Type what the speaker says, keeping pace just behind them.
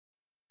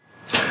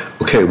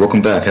Okay,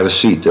 welcome back. Have a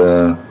seat.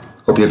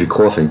 Hope you have your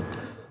coffee.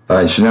 All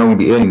right, so now we're going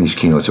to be adding these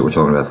keynotes that we're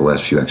talking about the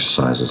last few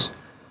exercises.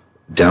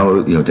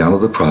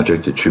 Download the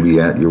project. It should be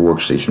at your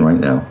workstation right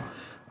now.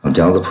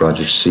 Download the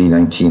project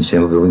C19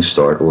 sample building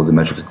start or the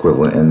metric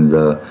equivalent and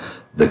the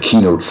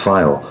keynote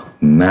file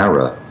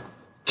Mara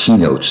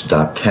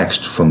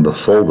keynotes.txt from the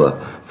folder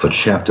for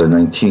chapter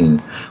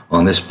 19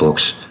 on this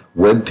book's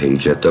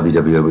webpage at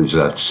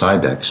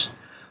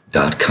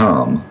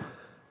www.cybex.com.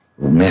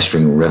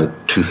 Mastering Revit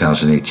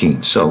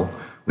 2018. So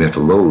we have to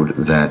load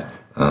that.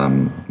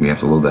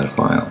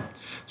 File.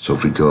 So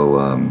if we go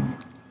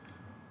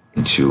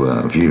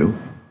into View,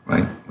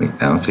 right?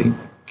 Annotate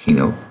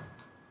Keynote.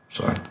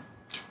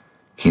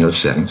 Keynote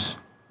settings.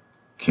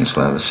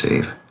 Cancel out of the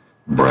save.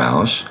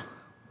 Browse.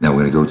 Now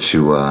we're going to go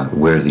to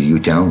where you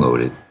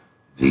downloaded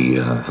the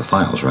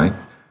files, right?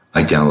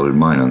 I downloaded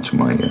mine onto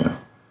my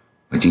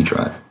D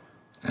drive,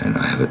 and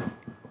I have it.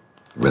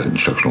 Revit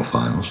instructional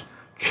files.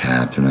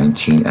 Chapter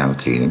 19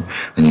 annotating,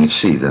 and you can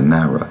see the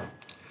Mara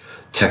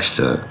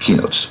text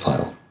keynotes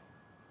file.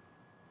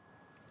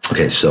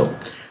 Okay, so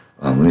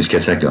let me just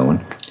get that going.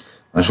 I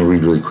just want to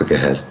read really quick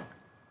ahead.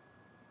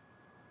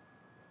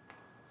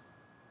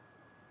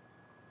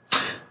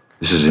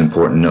 This is an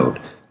important note.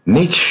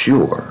 Make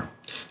sure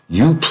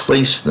you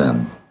place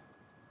them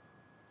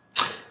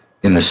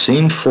in the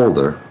same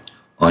folder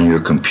on your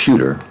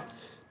computer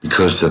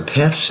because the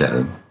path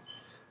setting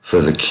for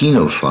the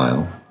keynote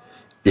file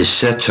is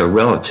set to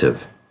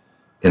relative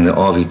in the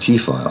RVT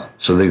file,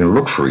 so they're going to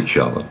look for each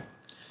other.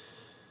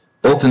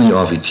 Open the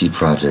RVT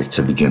project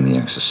to begin the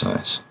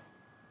exercise.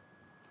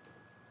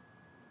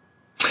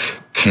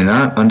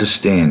 Cannot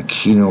understand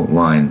keynote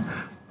line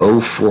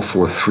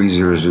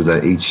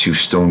 044300.82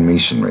 stone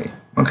masonry.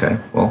 Okay,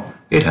 well,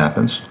 it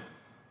happens.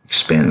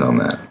 Expand on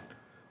that.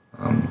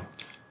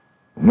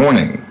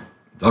 Warning,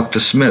 Dr.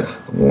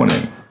 Smith,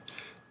 warning.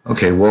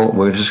 Okay, well,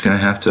 we're just going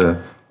to have to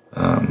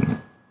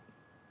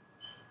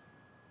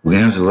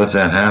let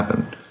that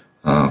happen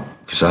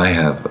because I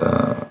have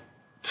to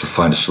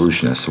find a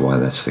solution as to why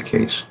that's the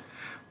case.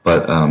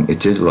 But it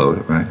did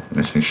load, right?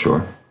 Let's make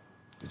sure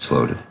it's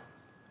loaded.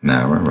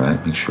 Mara,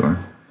 right? Make sure.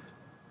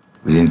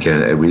 We didn't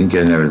get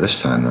an error this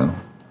time though.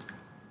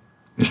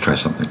 Let's try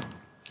something.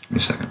 Give me a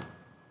second.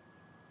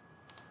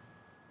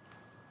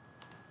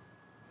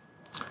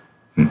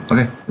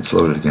 Okay, it's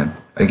loaded again.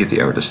 I didn't get the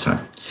error this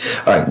time.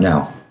 All right,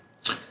 now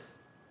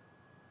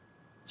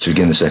to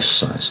begin this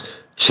exercise.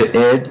 To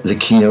add the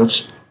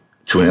keynotes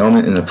to an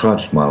element in the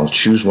project model,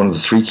 choose one of the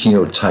three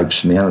keynote types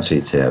from the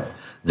Annotate tab.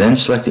 Then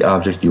select the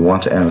object you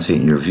want to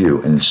annotate in your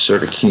view and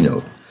insert a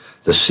keynote.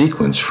 The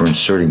sequence for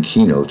inserting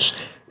keynotes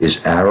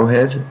is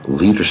arrowhead,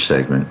 leader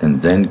segment,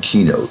 and then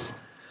keynote.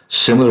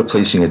 Similar to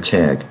placing a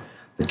tag,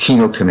 the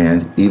keynote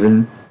command,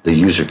 even the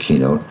user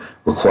keynote,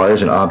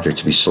 requires an object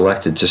to be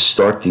selected to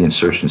start the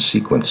insertion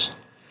sequence.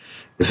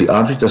 If the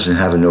object doesn't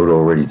have a node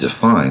already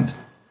defined,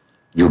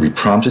 you'll be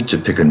prompted to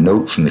pick a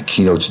note from the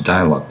Keynotes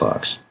dialog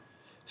box.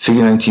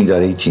 Figure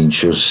 19.18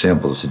 shows a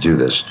sample to do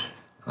this.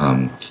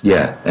 And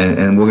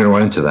we're going to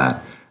run into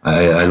that.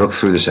 I looked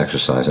through this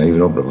exercise. I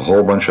even opened up a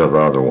whole bunch of the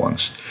other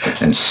ones.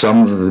 And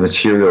some of the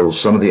materials,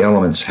 some of the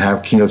elements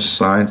have keynotes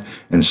assigned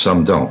and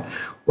some don't.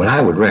 What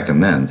I would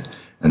recommend,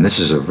 and this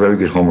is a very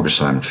good homework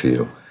assignment for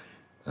you,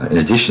 in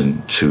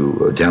addition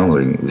to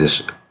downloading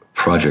this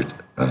project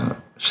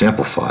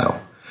sample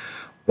file,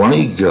 why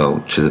don't you go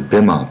to the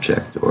BIM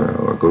object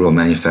or go to a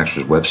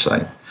manufacturer's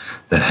website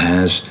that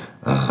has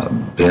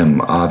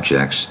BIM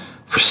objects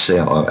for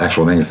sale,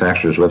 actual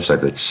manufacturer's website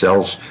that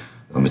sells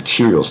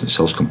materials and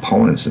sells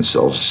components and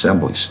sells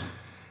assemblies,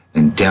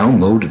 and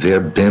download their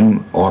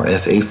BIM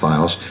RFA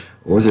files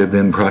or their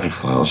BIM project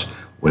files,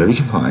 whatever you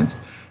can find,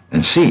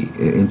 and see,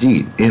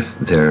 indeed, if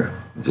they're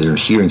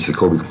adhering to the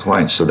Kobe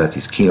compliance so that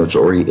these keynotes are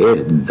already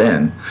added, and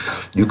then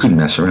you can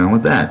mess around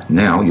with that.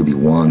 Now you'll be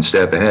one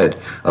step ahead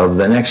of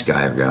the next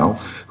guy or gal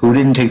who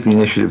didn't take the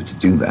initiative to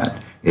do that.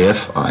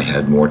 If I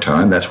had more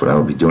time, that's what I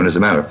would be doing. As a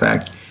matter of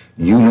fact,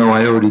 you know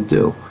I already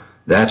do.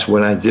 That's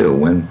what I do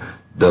when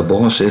the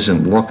boss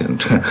isn't looking,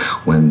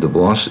 when the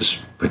boss is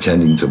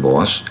pretending to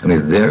boss. I mean,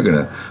 if they're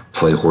going to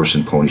play horse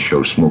and pony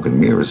show, smoke and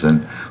mirrors,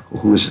 then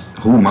who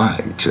am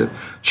I to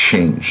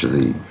change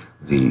the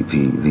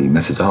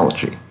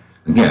methodology?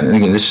 Again,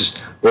 this is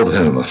all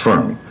depends on the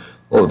firm.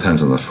 All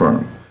depends on the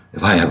firm.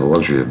 If I have the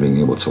luxury of being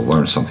able to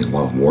learn something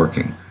while I'm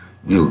working,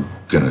 you're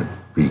going to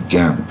be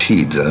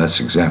guaranteed that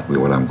that's exactly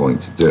what I'm going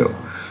to do.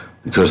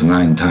 Because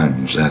 9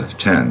 times out of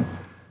 10,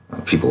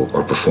 people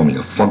are performing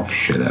a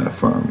function at a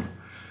firm.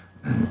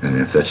 And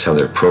if that's how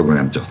they're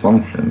programmed to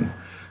function,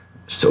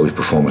 is to always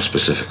perform a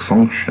specific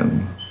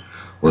function,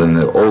 well, then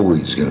they're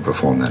always going to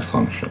perform that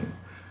function,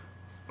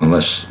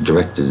 unless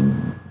directed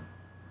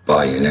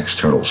by an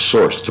external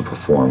source to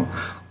perform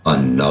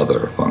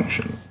another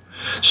function.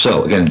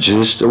 So again,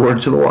 just a word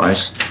to the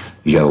wise,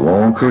 you got a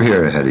long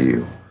career ahead of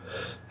you.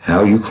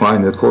 How you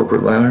climb the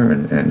corporate ladder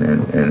and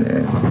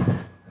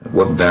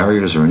what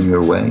barriers are in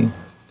your way,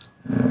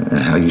 and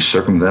how you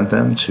circumvent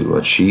them to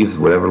achieve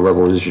whatever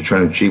level it is you're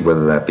trying to achieve,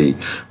 whether that be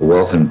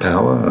wealth and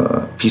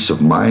power, peace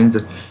of mind,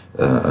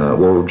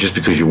 or just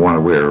because you want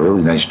to wear a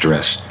really nice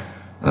dress,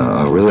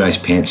 a really nice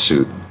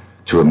pantsuit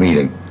to a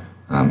meeting.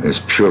 It's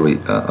purely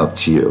up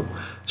to you.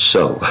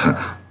 So,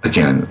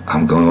 again,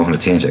 I'm going off on a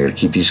tangent. I got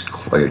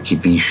to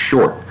keep these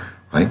short,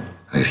 right?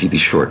 I got to keep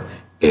these short.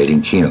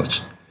 Adding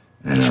keynotes,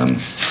 and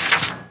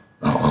if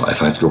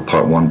I have to go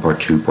part 1,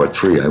 part 2, part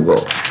 3, I will.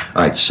 All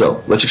right.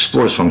 So let's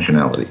explore this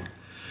functionality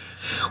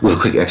with a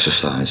quick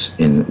exercise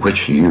in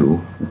which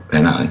you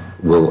and I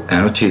will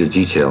annotate a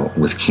detail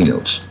with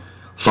keynotes.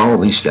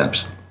 Follow these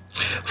steps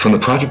from the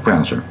project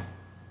browser.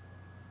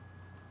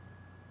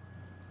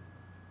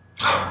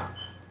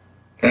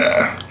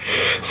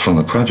 From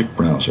the project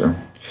browser,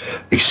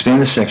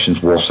 expand the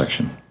section's wall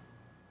section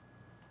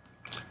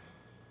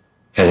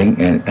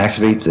heading and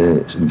activate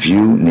the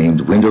view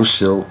named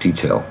Windowsill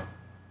Detail.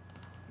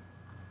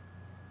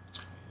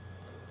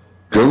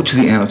 Go to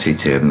the Annotate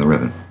tab in the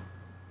ribbon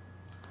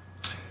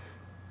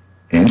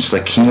and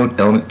select Keynote,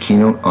 Element,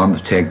 Keynote on the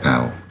tag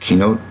panel.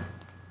 Keynote,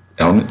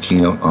 Element,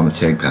 Keynote on the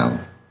tag panel.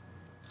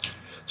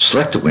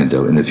 Select the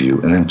window in the view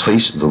and then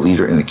place the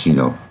leader in the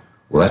keynote.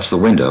 Well, that's the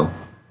window,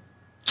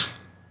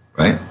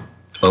 right?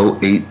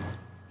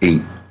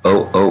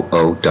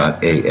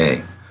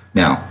 088000.AA.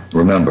 Now,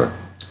 remember,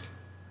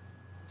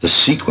 the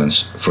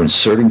sequence for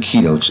inserting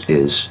keynotes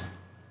is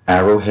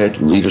arrowhead,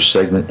 leader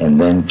segment,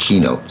 and then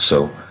keynote.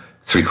 So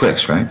 3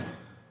 clicks, right?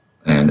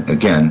 And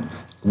again,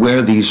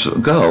 where these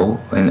go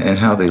and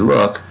how they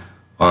look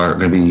are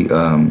going to be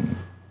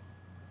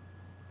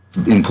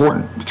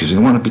important, because you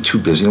don't want to be too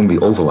busy. You don't want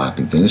to be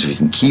overlapping things. If you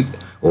can keep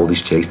all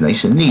these tags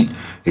nice and neat,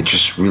 it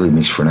just really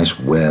makes for a nice,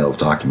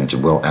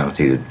 well-documented,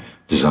 well-annotated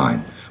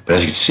design. But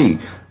as you can see,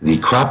 the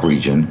crop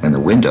region and the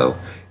window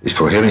is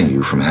prohibiting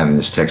you from having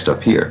this text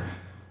up here.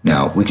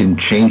 Now, we can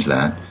change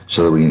that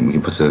so that we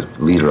can put the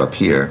leader up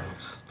here,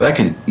 but I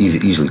can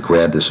easily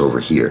grab this over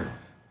here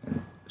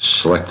and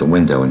select the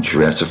window, and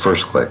that's the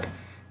first click,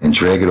 and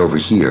drag it over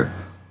here,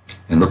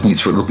 and looking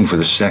for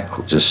the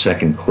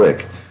second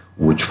click,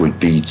 which would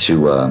be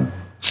to,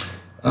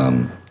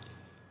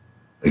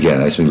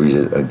 again, I just read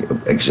it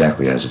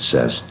exactly as it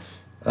says,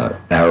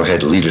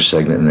 arrowhead, leader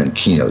segment, and then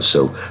keynote.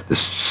 So the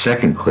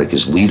second click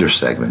is leader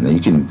segment. Now you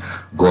can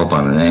go up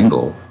on an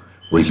angle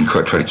where you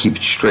can try to keep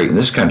it straight. And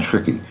this is kind of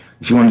tricky.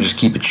 If you want to just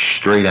keep it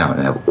straight out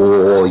and have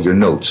all your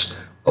notes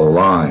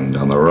aligned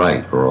on the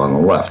right or on the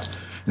left,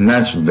 and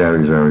that's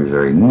very, very,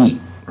 very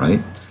neat,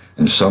 right?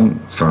 And some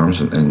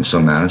firms and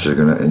some managers are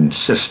going to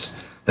insist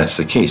that's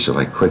the case. So if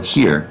I click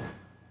here,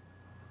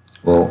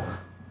 well,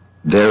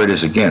 there it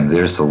is again.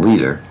 There's the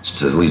leader.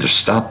 It's the leader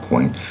stop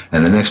point.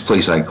 And the next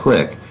place I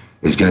click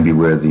is going to be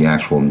where the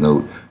actual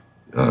note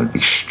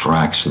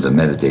extracts the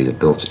metadata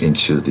built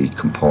into the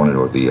component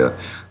or the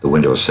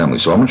window assembly.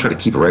 So I'm going to try to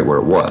keep it right where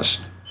it was.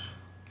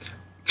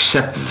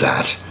 Except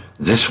that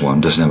this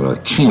one doesn't have a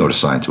keynote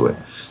assigned to it.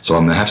 So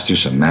I'm going to have to do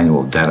some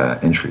manual data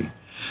entry.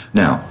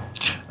 Now,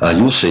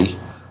 you'll see.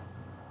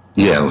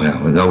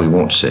 No, we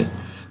won't see.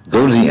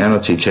 Go to the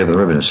Annotate tab of the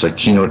ribbon and select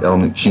Keynote,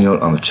 Element,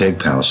 Keynote on the tag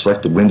panel.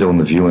 Select the window in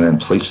the view and then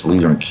place the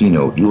leader in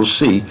Keynote. You will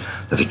see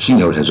that the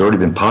Keynote has already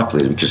been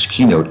populated because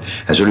Keynote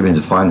has already been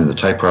defined in the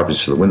type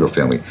properties for the window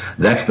family.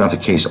 That's not the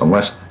case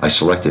unless I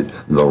selected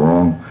the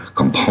wrong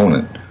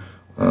component,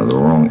 the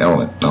wrong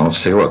element. Now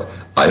let's take a look.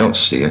 I don't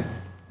see it,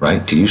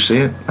 right? Do you see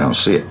it? I don't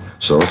see it.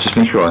 So let's just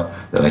make sure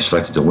that I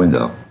selected the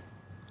window.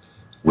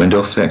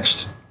 Window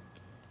fixed.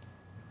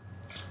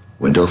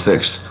 Window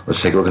fixed.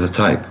 Let's take a look at the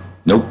type.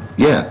 Nope.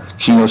 Yeah,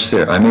 Keynote's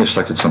there. I may have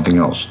selected something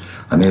else.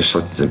 I may have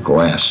selected the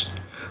glass.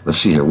 Let's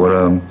see here. What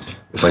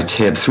if I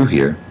tab through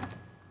here?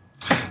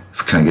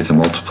 Can I get the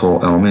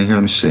multiple element here?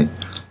 Let me see.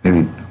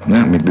 Maybe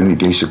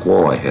basic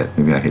wall I hit.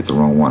 Maybe I hit the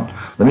wrong one.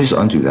 Let me just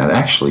undo that.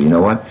 Actually, you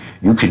know what?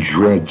 You could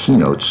drag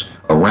keynotes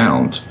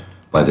around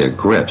by their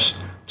grips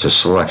to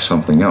select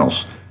something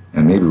else,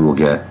 and maybe we'll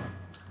get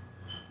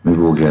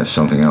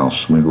something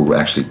else. Maybe we'll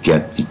actually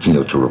get the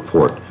keynote to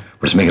report.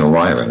 But it's making a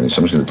lie out of it. So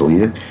I'm just going to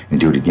delete it and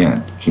do it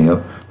again.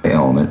 Keynote by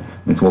element.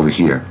 Let me come over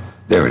here.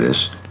 There it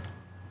is.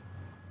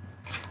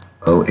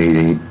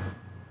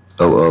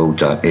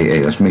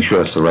 088000.AA. Let's make sure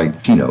that's the right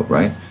keynote,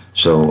 right?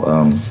 So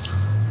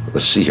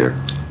let's see here.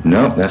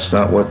 No, that's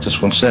not what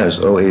this one says.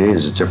 088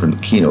 is a different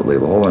keynote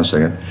label. Hold on a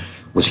second.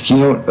 With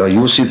Keynote,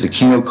 you will see that the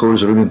Keynote code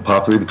has already been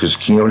populated because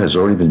Keynote has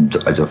already been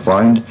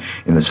defined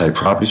in the type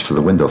properties for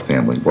the window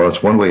family. Well,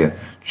 that's one way of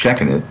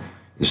checking it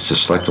is to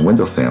select the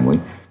window family.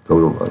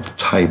 Go to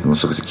type and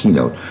let's look at the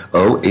Keynote.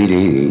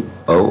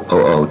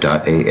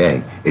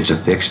 088800.AA. It's a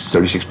fixed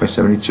 36 by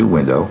 72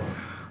 window,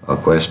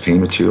 glass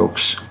pane material,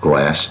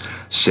 glass,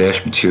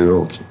 sash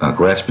material,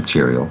 glass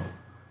material,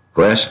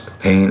 glass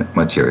pane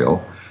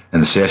material,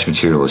 and the sash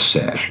material is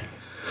sash.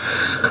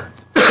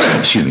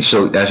 Excuse me.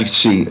 So as you can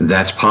see,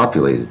 that's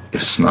populated.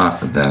 If it's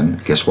not, then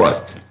guess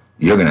what?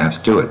 You're going to have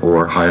to do it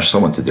or hire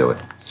someone to do it.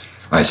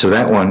 All right, so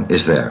that one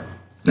is there.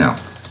 Now,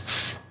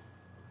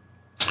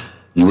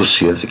 you will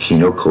see that the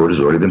Keynote code has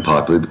already been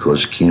populated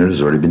because Keynote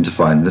has already been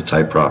defined in the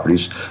type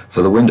properties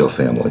for the window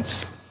family.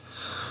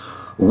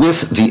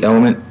 With the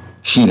element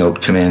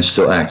Keynote command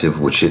still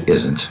active, which it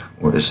isn't,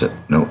 or is it?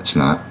 No, it's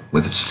not.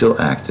 With it still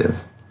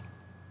active,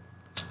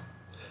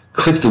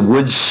 click the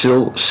wood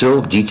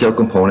sill detail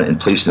component and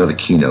place another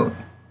Keynote.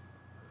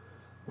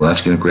 Well,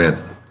 that's going to grab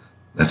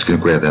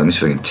that. Let me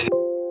see if I can take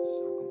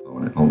the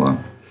component. Hold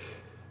on.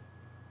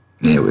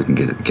 Yeah, we can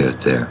get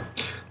it there.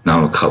 Now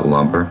I'm going to cut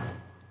lumber.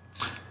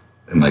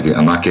 I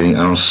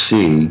don't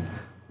see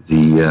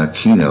the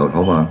Keynote.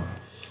 Hold on.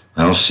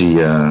 I don't see,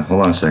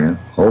 hold on a second.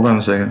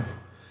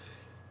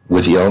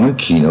 With the element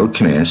Keynote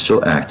command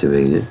still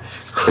activated,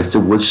 click the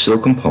wood sill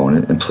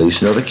component and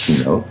place another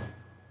Keynote.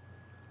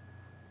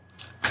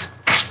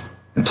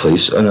 And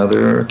place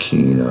another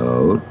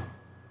Keynote.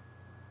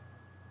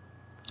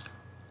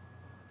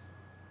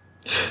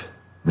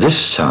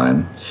 This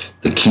time,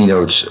 the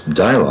Keynote's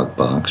dialog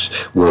box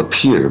will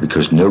appear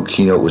because no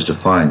Keynote was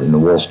defined in the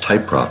wall's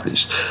type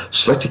properties.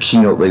 Select the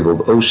Keynote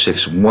labeled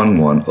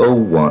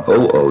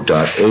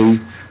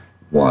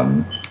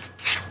 061100.A1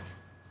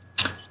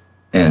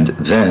 and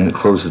then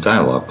close the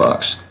dialog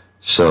box.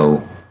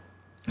 So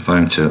if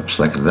I'm to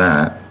select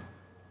that,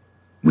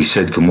 we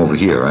said come over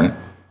here, right?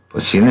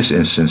 But see, in this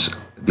instance,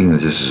 being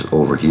that this is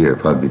over here,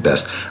 probably be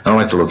best. I don't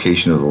like the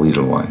location of the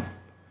leader line.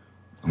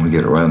 I'm going to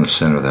get it right in the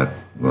center of that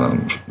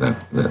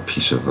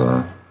piece of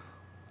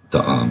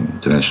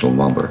dimensional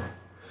lumber.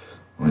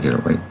 I'm going to get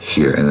it right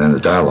here, and then the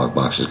dialog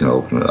box is going to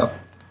open it up.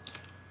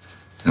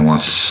 And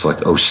wants to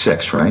select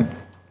 06, right?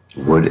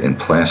 Wood and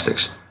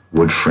plastics,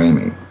 wood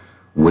framing,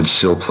 wood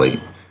sill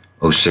plate,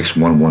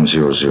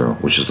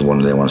 061100, which is the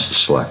one they want us to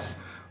select,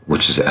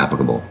 which is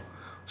applicable.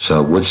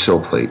 So wood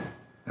sill plate,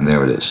 and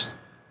there it is.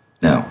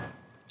 Now,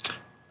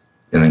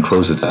 and then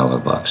close the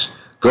dialog box.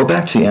 Go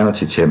back to the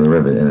Annotate tab in the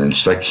ribbon and then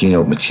select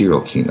Keynote,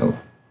 Material Keynote.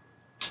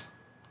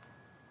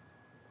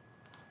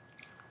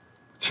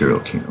 Material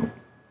Keynote.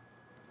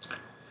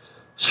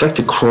 Select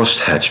the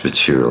crosshatch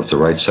material at the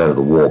right side of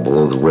the wall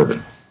below the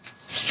ribbon.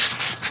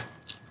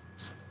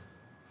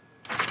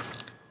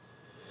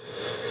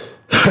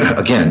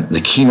 Again,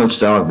 the Keynotes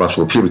dialog box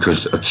will appear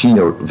because a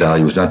Keynote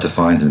value is not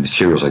defined in the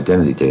material's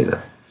identity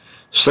data.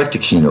 Select the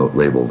Keynote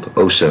labeled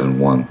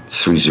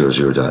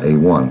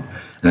 071300.A1 and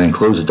then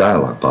close the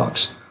dialog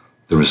box.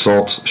 The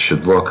results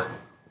should look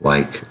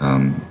like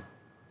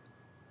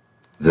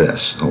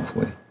this,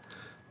 hopefully.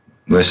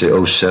 When I say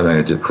 07, I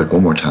have to click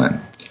one more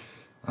time.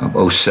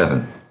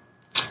 07,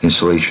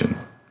 installation,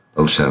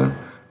 07.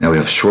 Now we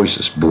have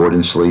choices, board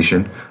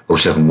installation,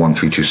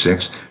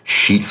 071326,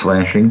 sheet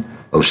flashing,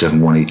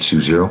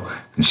 071820,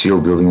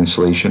 concealed building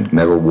installation,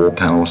 metal wall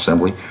panel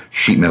assembly,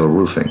 sheet metal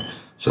roofing.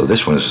 So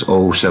this one is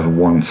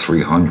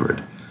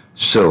 071300.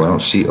 So I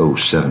don't see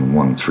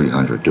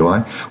 071300, do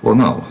I? Well,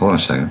 no, hold on a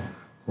second.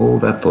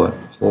 Hold that thought.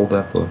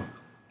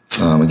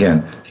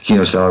 Again, the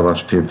Keynote dialog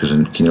box appeared because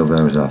the Keynote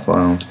value is not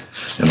found.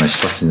 Am I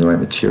selecting the right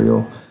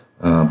material?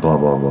 Blah, blah,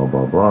 blah,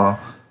 blah, blah,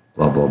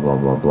 blah, blah, blah,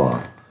 blah,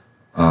 blah.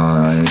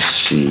 I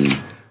see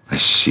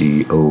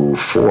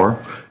 04.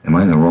 Am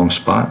I in the wrong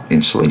spot?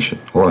 Installation.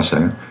 Hold on a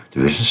second.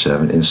 Division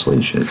 7,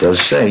 installation. It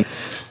does say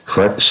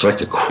select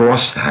the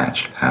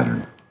crosshatch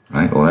pattern,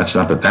 right? Well, that's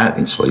not the bat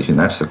installation.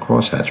 That's the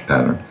crosshatch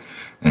pattern.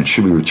 And it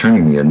should be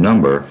returning me a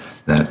number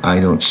that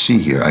I don't see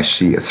here. I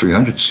see a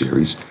 300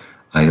 series.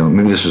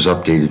 Maybe this was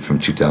updated from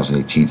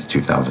 2018 to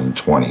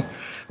 2020.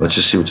 Let's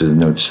just see what the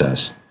note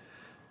says.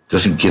 It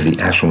doesn't give the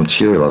actual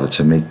material of it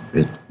to make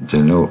it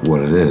denote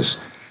what it is.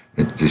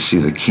 You see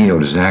the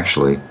Keynote is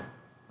actually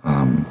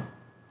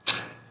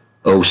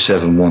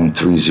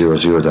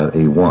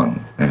 071300.A1,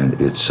 and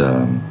it's,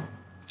 no,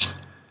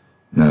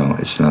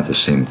 it's not the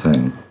same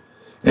thing.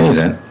 In any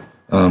event,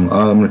 I'm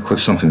going to click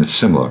something that's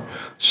similar.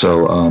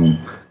 So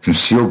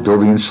concealed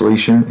building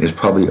installation is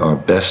probably our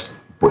best.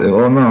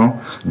 Oh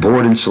no,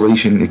 board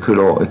installation. It could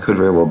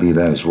very well be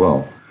that as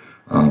well.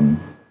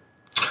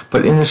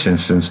 But in this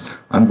instance,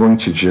 I'm going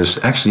to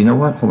just actually. You know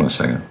what? Hold on a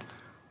second.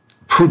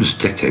 Prudence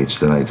dictates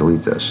that I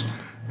delete this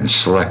and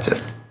select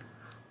it.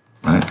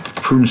 Right?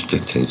 Prudence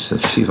dictates.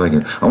 Let's see if I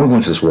can. I want to go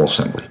into this wall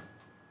assembly.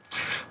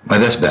 My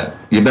best bet.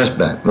 Your best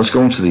bet. Let's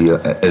go into the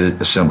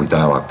edit assembly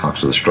dialog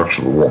box of the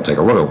structure of the wall. Take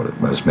a look at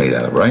what it's made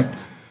out of, right?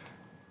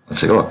 Let's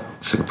take a look.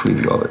 Let's take a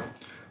preview of it.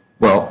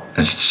 Well,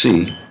 as you can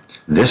see,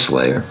 this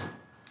layer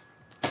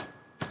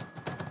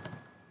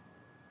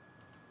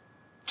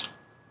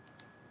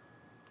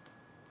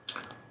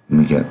let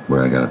me get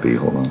where I gotta be.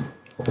 Hold on.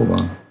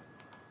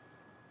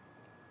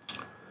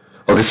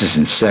 Oh, this is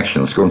in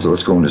section. Let's go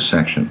into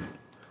section.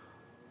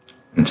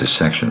 Into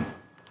section.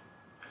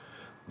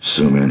 Let's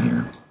zoom in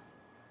here.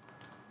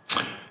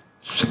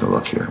 Let's take a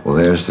look here. Well,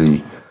 there's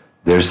the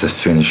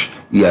finish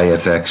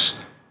EIFS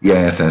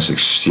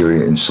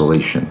exterior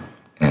insulation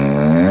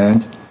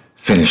and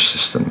finish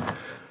system.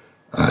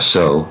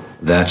 So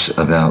that's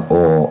about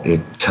all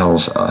it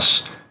tells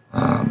us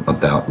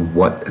about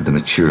what the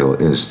material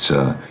is.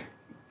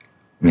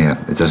 Yeah,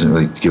 it doesn't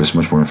really give us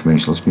much more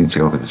information. Let's take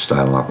a look at this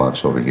dialog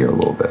box over here a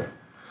little bit.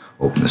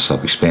 Open this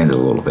up, expand it a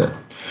little bit.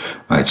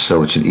 All right,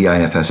 so it's an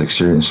EIFS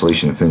exterior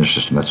insulation and finish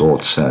system. That's all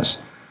it says.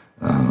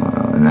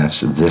 And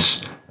that's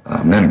this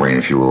membrane,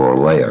 if you will, or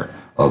layer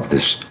of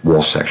this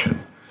wall section.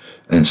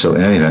 And so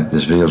in any event,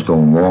 this video is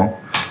going long.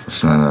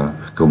 Let's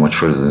not go much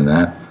further than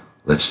that.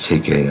 Let's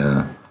take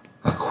a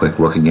quick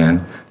look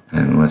again,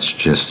 and let's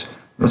just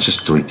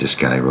delete this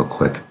guy real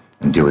quick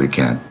and do it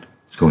again.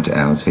 Let's go into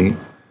Annotate,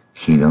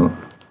 Keynote,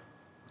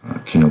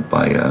 Keynote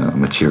by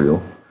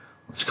Material.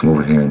 Let's come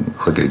over here and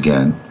click it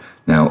again.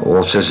 Now, all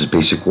it says is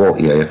basic wall,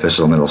 EIFS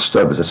elemental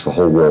stud, but that's the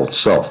whole wall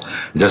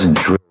itself. It doesn't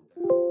drill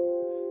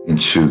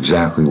into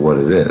exactly what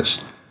it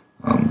is,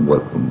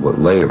 what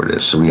layer it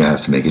is. So we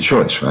have to make a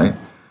choice, right?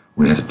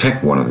 We have to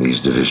pick one of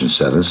these Division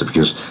 7s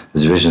because the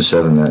Division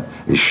 7 that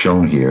is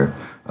shown here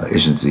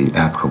isn't the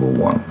applicable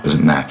one.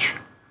 Doesn't match.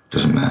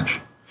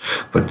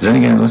 But then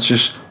again, let's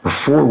just,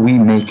 before we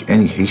make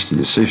any hasty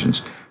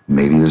decisions,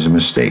 maybe there's a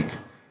mistake.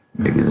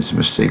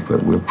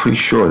 But we're pretty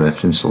sure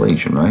that's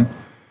insulation, right?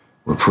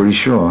 We're pretty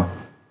sure.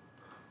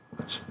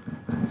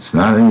 It's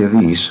not any of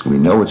these. We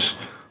know it's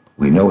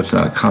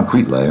not a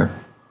concrete layer,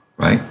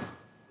 right?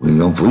 We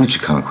don't believe it's a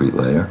concrete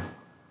layer.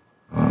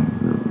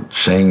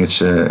 Saying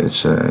it's a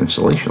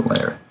insulation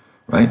layer,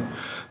 right?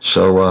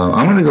 So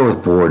I'm going to go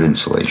with board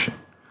insulation,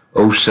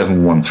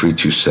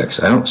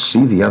 071326. I don't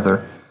see the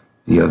other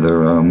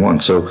one.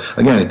 So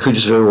again, it could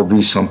just very well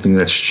be something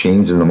that's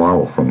changed in the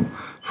model from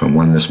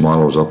when this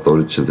model was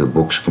uploaded to the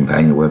book's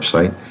companion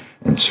website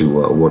and to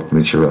what the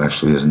material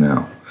actually is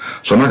now.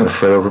 So I'm not going to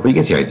fret over it, but you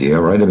get the idea,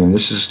 right? I mean,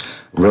 this is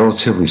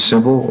relatively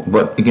simple,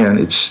 but again,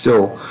 it's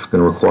still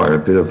going to require a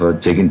bit of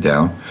digging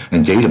down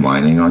and data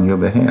mining on your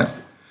behalf.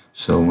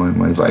 So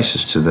my advice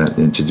is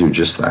to do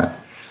just that.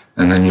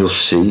 And then you'll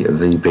see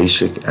the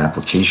basic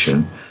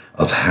application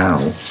of how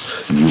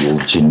you will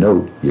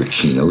denote your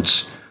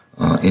keynotes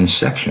in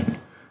section.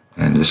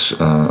 And this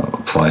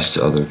applies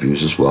to other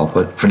views as well.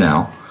 But for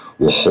now,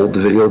 we'll hold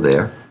the video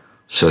there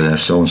so that if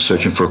someone's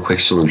searching for a quick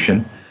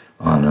solution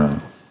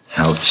on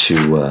how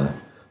to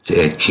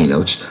add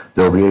keynotes,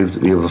 they'll be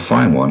able to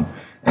find one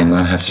and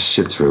not have to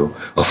sit through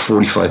a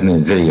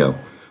 45-minute video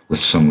with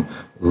some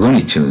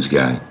Looney Tunes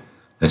guy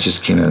that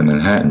just came out of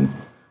Manhattan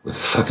with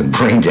fucking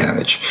brain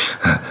damage.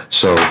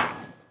 So,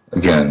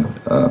 again,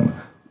 go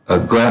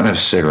out and have a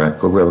cigarette,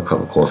 go grab a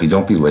cup of coffee,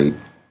 don't be late,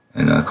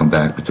 and come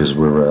back because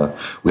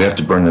we have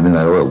to burn the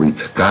midnight oil.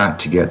 We've got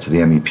to get to the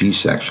MEP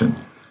section.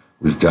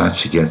 We've got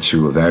to get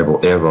to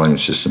variable air volume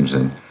systems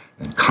and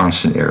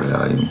constant air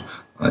volume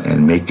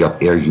and make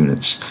up air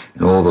units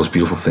and all those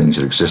beautiful things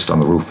that exist on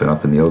the roof and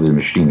up in the elevator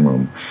machine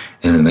room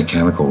and in the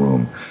mechanical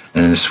room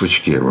and in the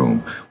switchgear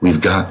room.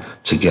 We've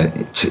got to get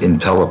to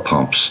impeller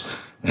pumps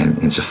and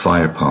into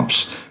fire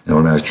pumps and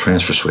automatic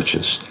transfer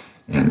switches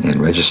and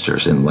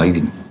registers and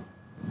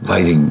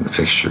lighting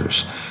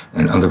fixtures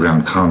and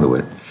underground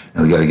conduit.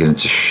 And we got to get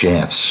into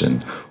shafts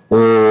and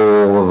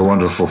all of the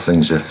wonderful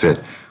things that fit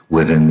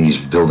within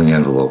these building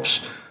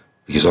envelopes,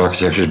 because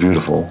architecture is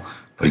beautiful.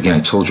 But again, I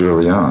told you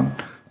early on,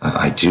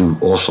 I do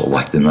also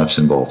like the nuts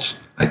and bolts.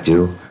 I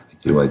do.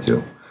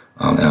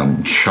 And I'm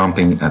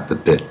chomping at the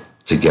bit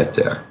to get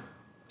there.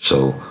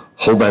 So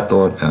hold that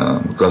thought.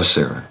 Go have a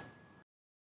cigarette.